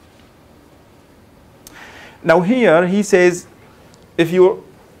 Now here he says, if you're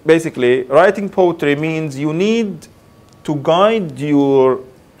basically writing poetry means you need to guide your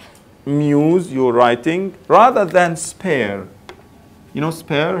muse, your writing, rather than spare. You know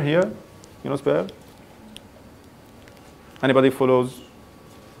spare here? You know spare? Anybody follows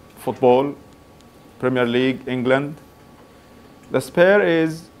football? Premier League, England. The spare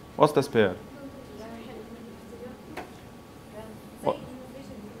is, what's the spare? What?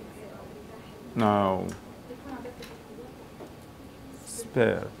 No.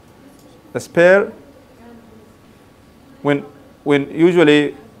 Spare. The spare, when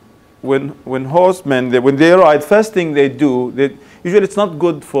usually when horsemen, when they ride, first thing they do, usually it's not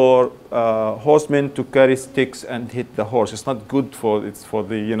good for horsemen to carry sticks and hit the horse. It's not good for, it's for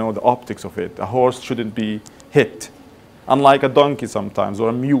the, you know, the optics of it. A horse shouldn't be hit, unlike a donkey sometimes or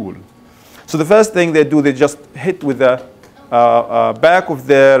a mule. So the first thing they do, they just hit with the back of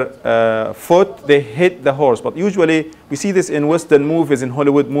their foot, they hit the horse. But usually, we see this in Western movies, in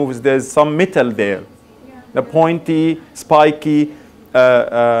Hollywood movies, there's some metal there. The pointy, spiky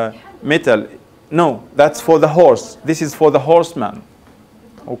metal. No, that's for the horse. This is for the horseman.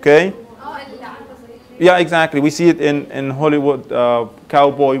 Okay? Yeah, exactly. We see it in Hollywood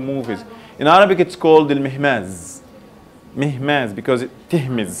cowboy movies. In Arabic, it's called al-mihmaz. Mihmaz, because it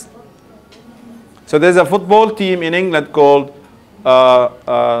tihmiz. So there's a football team in England called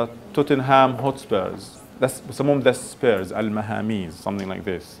Tottenham Hotspurs. That's some of the Spurs, al-Mahamiz, something like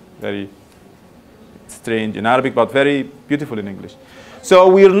this. Very strange in Arabic, but very beautiful in English. So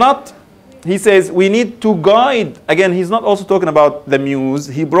we're not, he says, we need to guide. Again, he's not also talking about the muse.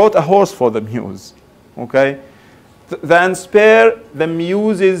 He brought a horse for the muse. Okay? Then spare the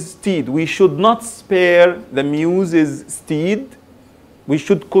muse's steed. We should not spare the muse's steed. We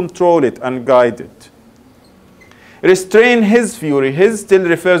should control it and guide it. Restrain his fury. His still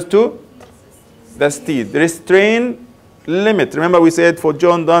refers to the steed. Restrain, limit. Remember we said for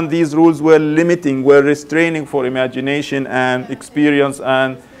John Donne, these rules were limiting, were restraining for imagination and experience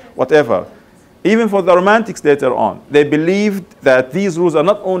and whatever. Even for the Romantics later on, they believed that these rules are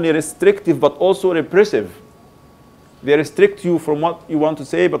not only restrictive but also repressive. They restrict you from what you want to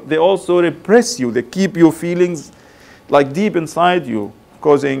say, but they also repress you. They keep your feelings like deep inside you,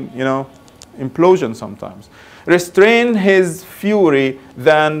 causing, you know, implosion sometimes. Restrain his fury,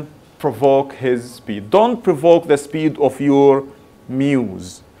 then provoke his speed. Don't provoke the speed of your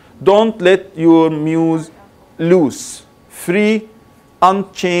muse. Don't let your muse loose, free,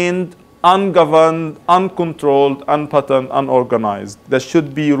 unchained, ungoverned, uncontrolled, unpatterned, unorganized. There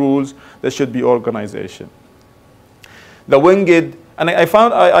should be rules, there should be organization. The winged, and I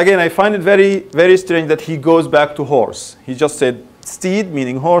find it very, very strange that he goes back to horse. He just said steed,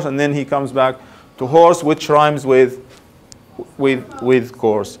 meaning horse, and then he comes back to horse, which rhymes with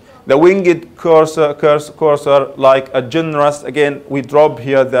course. The winged courser, like a generous, again, we drop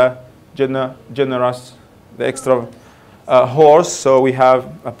here the generous, the extra horse, so we have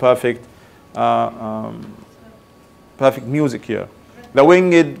a perfect, perfect music here. The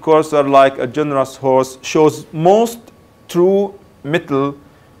winged courser, like a generous horse, shows most true metal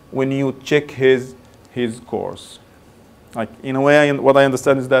when you check his course. Like, in a way, what I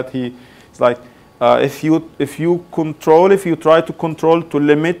understand is that it's like, if you try to control, to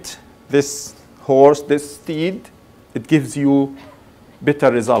limit this horse, this steed, it gives you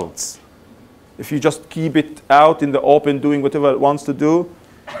better results. If you just keep it out in the open doing whatever it wants to do,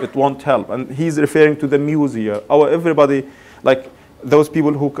 it won't help. And he's referring to the muse here. Everybody, like those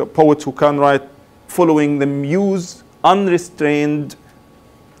people poets who can write following the muse, unrestrained,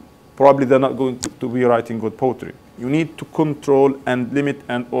 probably they're not going to be writing good poetry. You need to control and limit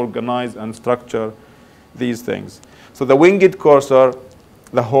and organize and structure these things. So the winged courser,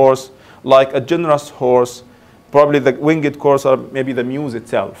 the horse, like a generous horse, probably the winged courser, maybe the muse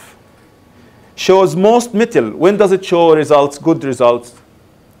itself, shows most metal. When does it show results, good results?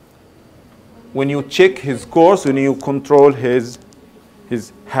 When you check his course, when you control where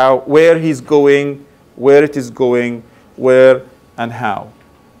he's going, where it is going, where and how.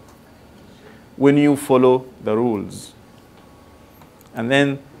 When you follow the rules. And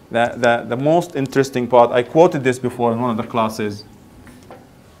then the most interesting part, I quoted this before in one of the classes.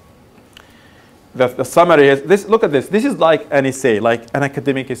 The summary is, look at this. This is like an essay, like an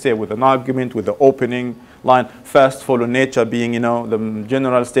academic essay with an argument, with the opening line. First follow nature being, the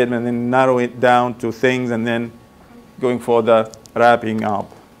general statement, and then narrow it down to things, and then going for the wrapping up.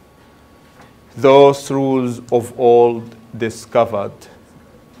 Those rules of old discovered,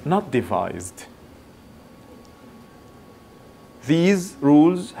 not devised. These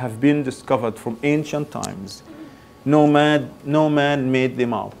rules have been discovered from ancient times. No man made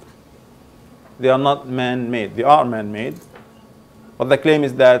them up. They are not man-made. They are man-made. But the claim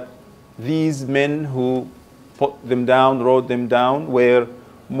is that these men who put them down, wrote them down, were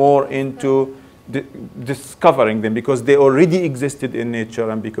more into discovering them because they already existed in nature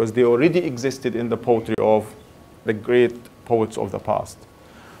and because they already existed in the poetry of the great poets of the past.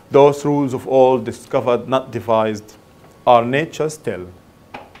 Those rules of old discovered, not devised, are nature still.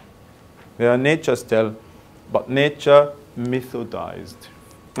 They are nature still, but nature methodized.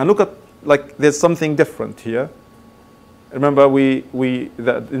 And look at, like, there's something different here. Remember,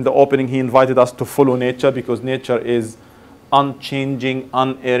 in the opening, he invited us to follow nature because nature is unchanging,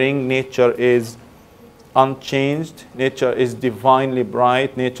 unerring. Nature is unchanged. Nature is divinely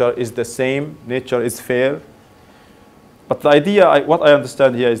bright. Nature is the same. Nature is fair. But the idea, what I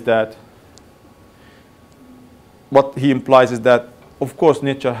understand here is that what he implies is that, of course,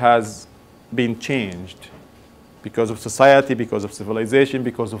 nature has been changed because of society, because of civilization,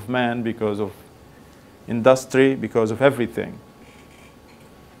 because of man, because of industry, because of everything.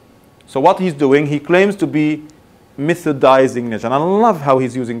 So what he's doing, he claims to be methodizing nature. And I love how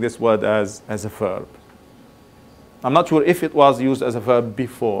he's using this word as a verb. I'm not sure if it was used as a verb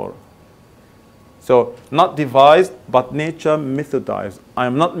before. So not devised, but nature methodized. I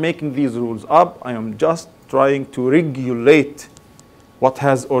am not making these rules up. I am just trying to regulate what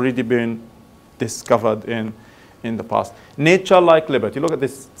has already been discovered in the past. Nature like liberty. Look at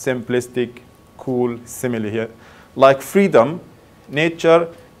this simplistic, cool simile here. Like freedom, nature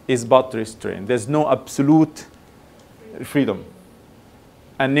is but restraint. There's no absolute freedom.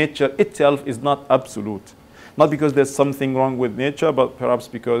 And nature itself is not absolute. Not because there's something wrong with nature, but perhaps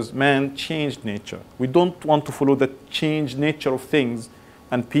because man changed nature. We don't want to follow the changed nature of things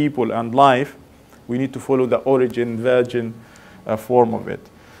and people and life. We need to follow the origin, virgin form of it.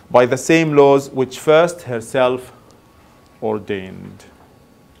 By the same laws which first herself ordained.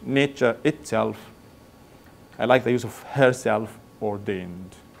 Nature itself, I like the use of herself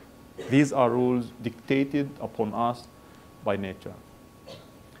ordained. These are rules dictated upon us by nature.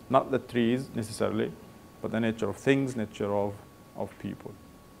 Not the trees necessarily, but the nature of things, nature of people.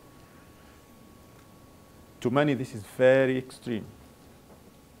 To many, this is very extreme,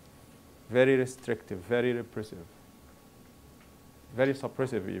 very restrictive, very repressive, very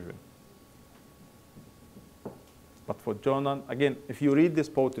suppressive even. But for John Donne, again, if you read this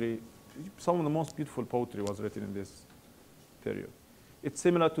poetry, some of the most beautiful poetry was written in this period. It's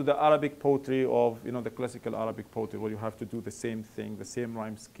similar to the Arabic poetry of, the classical Arabic poetry, where you have to do the same thing, the same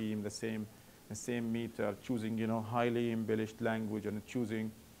rhyme scheme, the same meter, choosing, highly embellished language and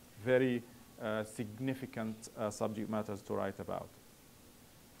choosing very significant subject matters to write about.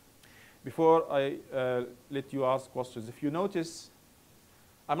 Before I let you ask questions, if you notice,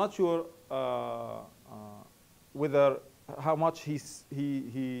 I'm not sure whether how much he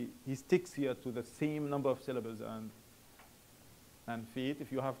sticks here to the same number of syllables and feet.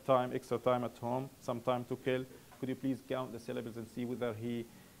 If you have time, extra time at home, some time to kill, could you please count the syllables and see whether he,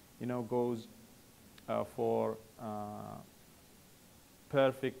 goes for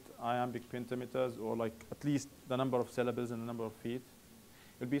perfect iambic pentameters, or like at least the number of syllables and the number of feet.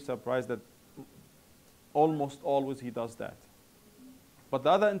 You'll be surprised that almost always he does that. But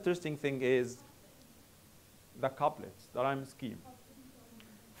the other interesting thing is the couplets, the rhyme scheme.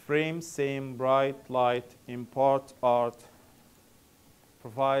 Frame same bright light, impart art,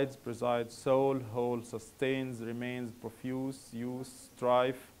 provides, presides, soul, whole, sustains, remains, profuse, use,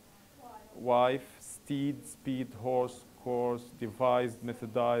 strife, wife, steed, speed, horse, course, devised,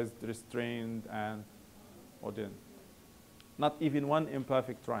 methodized, restrained, and ordained. Not even one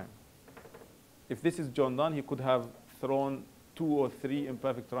imperfect rhyme. If this is John Donne, he could have thrown 2 or 3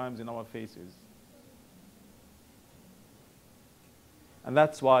 imperfect rhymes in our faces. And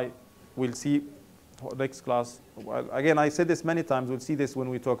that's why we'll see next class. Well, again, I said this many times. We'll see this when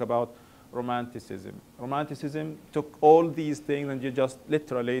we talk about Romanticism. Romanticism took all these things and you just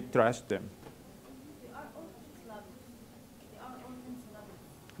literally trashed them.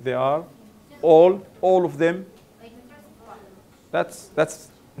 They are all of them. That's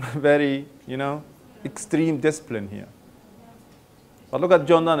very, extreme discipline here. But look at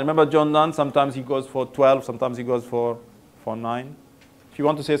John Donne. Remember John Donne? Sometimes he goes for 12, sometimes he goes for 9. If you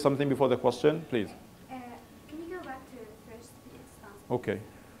want to say something before the question, please. Can you go back to the first instance? Okay.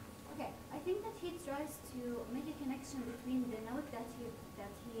 Okay, I think that he tries to make a connection between the note that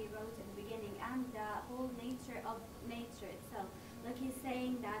he wrote at the beginning and the whole nature of nature itself. Like he's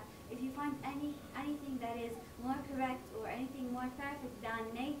saying that if you find anything that is more correct or anything more perfect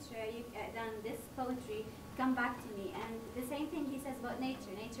than nature, than this poetry, come back to me. And the same thing he says about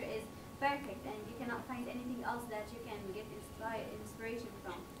nature. Nature is perfect, and you cannot find anything else that you can get inspiration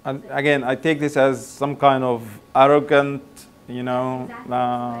from. And again, I take this as some kind of arrogant,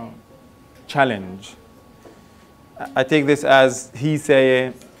 challenge. I take this as he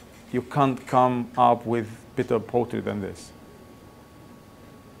saying, you can't come up with better poetry than this.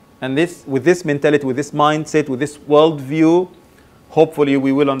 And with this mentality, with this mindset, with this worldview, hopefully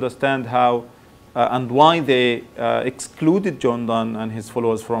we will understand how and why they excluded John Donne and his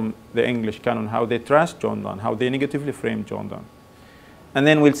followers from the English canon, how they trashed John Donne, how they negatively framed John Donne. And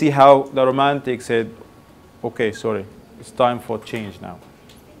then we'll see how the Romantics said, okay, sorry, it's time for change now.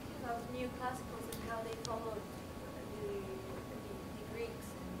 Thinking about neoclassicals and how they followed the Greeks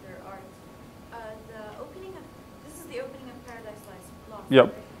and their art. This is the opening of Paradise Lost. Yep.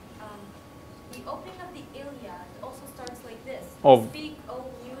 Right? The opening of the Iliad also starts like this. Of Speak, O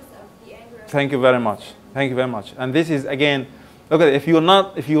muse of the anger of Thank you very much. Thank you very much. And this is, again, Look at it,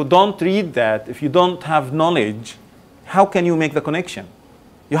 if you don't read that, if you don't have knowledge, how can you make the connection?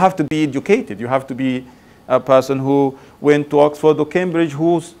 You have to be educated. You have to be a person who went to Oxford or Cambridge,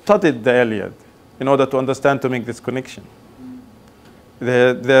 who studied the Iliad in order to understand, to make this connection.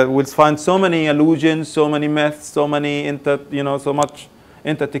 There will find so many allusions, so many myths, so many so much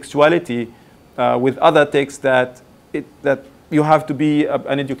intertextuality with other texts that you have to be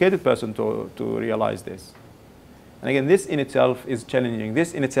an educated person to realize this. And again, this in itself is challenging.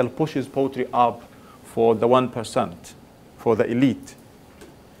 This in itself pushes poetry up for the 1%, for the elite,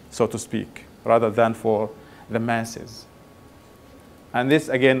 so to speak, rather than for the masses. And this,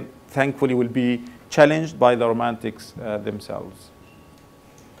 again, thankfully will be challenged by the Romantics themselves.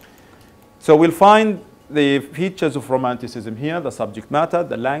 So we'll find the features of Romanticism here: the subject matter,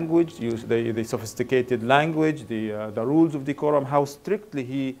 the language, the sophisticated language, the rules of decorum, how strictly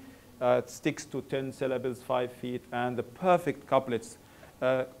he sticks to 10 syllables, 5 feet, and the perfect couplets,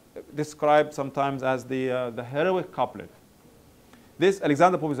 described sometimes as the heroic couplet. This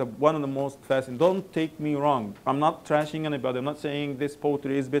Alexander Pope is one of the most fascinating. Don't take me wrong. I'm not trashing anybody. I'm not saying this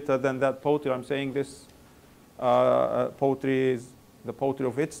poetry is better than that poetry. I'm saying this poetry is the poetry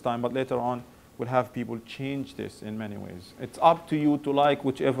of its time, but later on we'll have people change this in many ways. It's up to you to like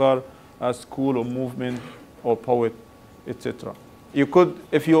whichever school or movement or poet, etc. You could,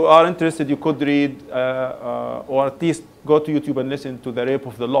 if you are interested, you could read or at least go to YouTube and listen to The Rape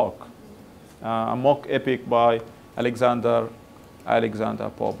of the Lock, a mock epic by Alexander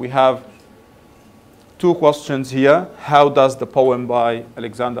Pope. We have two questions here. How does the poem by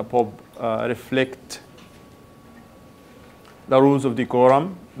Alexander Pope reflect the rules of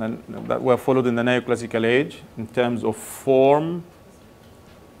decorum that were followed in the Neoclassical age in terms of form,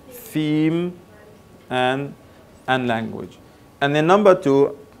 theme, and language? And then number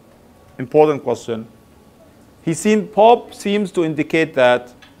two, important question, Pope seems to indicate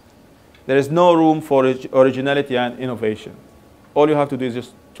that there is no room for originality and innovation. All you have to do is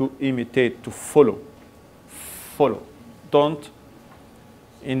just to imitate, to follow. Follow. Don't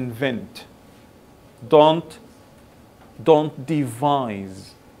invent. Don't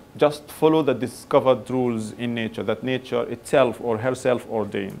devise. Just follow the discovered rules in nature that nature itself or herself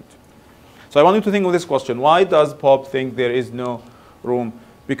ordained. So I want you to think of this question. Why does Pope think there is no room?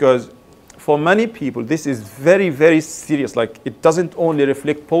 Because for many people, this is very, very serious. Like, it doesn't only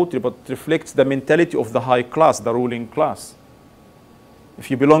reflect poetry, but reflects the mentality of the high class, the ruling class. If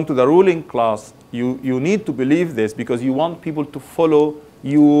you belong to the ruling class, you need to believe this because you want people to follow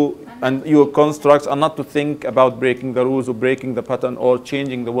you and your constructs and not to think about breaking the rules or breaking the pattern or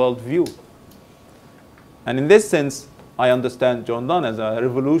changing the worldview. And in this sense, I understand John Donne as a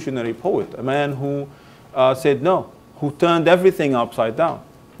revolutionary poet, a man who said no, who turned everything upside down.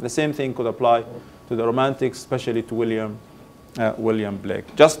 The same thing could apply to the Romantics, especially to William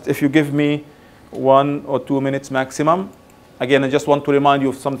Blake. Just if you give me 1 or 2 minutes maximum. Again, I just want to remind you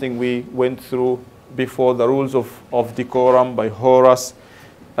of something we went through before, the rules of decorum by Horace.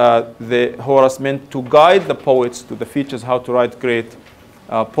 Horace meant to guide the poets to the features how to write great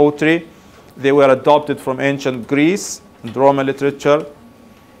poetry. They were adopted from ancient Greece and Roman literature.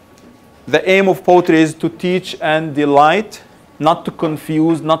 The aim of poetry is to teach and delight, not to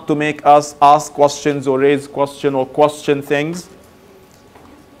confuse, not to make us ask questions or raise questions or question things.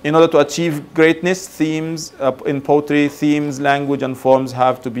 In order to achieve greatness, themes in poetry, themes, language, and forms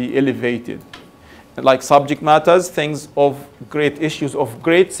have to be elevated. Like subject matters, things of great issues, of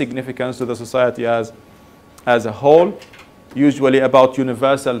great significance to the society as a whole, usually about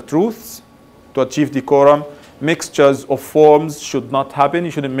universal truths. To achieve decorum, mixtures of forms should not happen.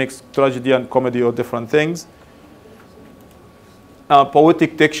 You shouldn't mix tragedy and comedy or different things.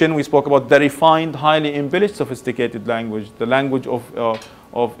 Poetic diction, we spoke about the refined, highly embellished, sophisticated language, the language of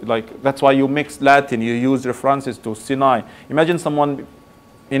like, that's why you mix Latin, you use references to Sinai. Imagine someone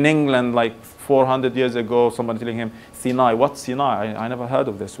in England like 400 years ago, someone telling him, Sinai, what's Sinai? I never heard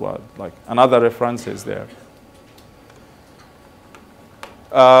of this word. Like, another references there.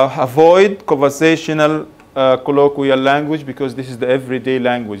 Avoid conversational colloquial language because this is the everyday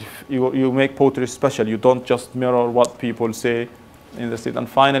language. You make poetry special. You don't just mirror what people say in the street. And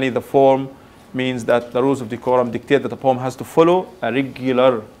finally, the form means that the rules of decorum dictate that a poem has to follow a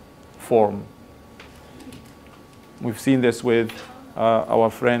regular form. We've seen this with our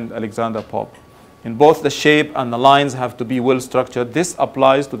friend Alexander Pope. In both the shape and the lines have to be well structured. This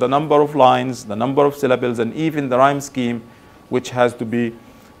applies to the number of lines, the number of syllables, and even the rhyme scheme, which has to be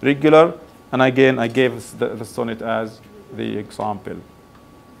regular. And again, I gave the sonnet as the example.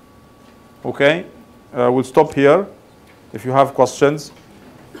 Okay, we'll stop here. If you have questions,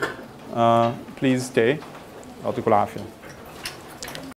 please stay. يعطيكم العافية.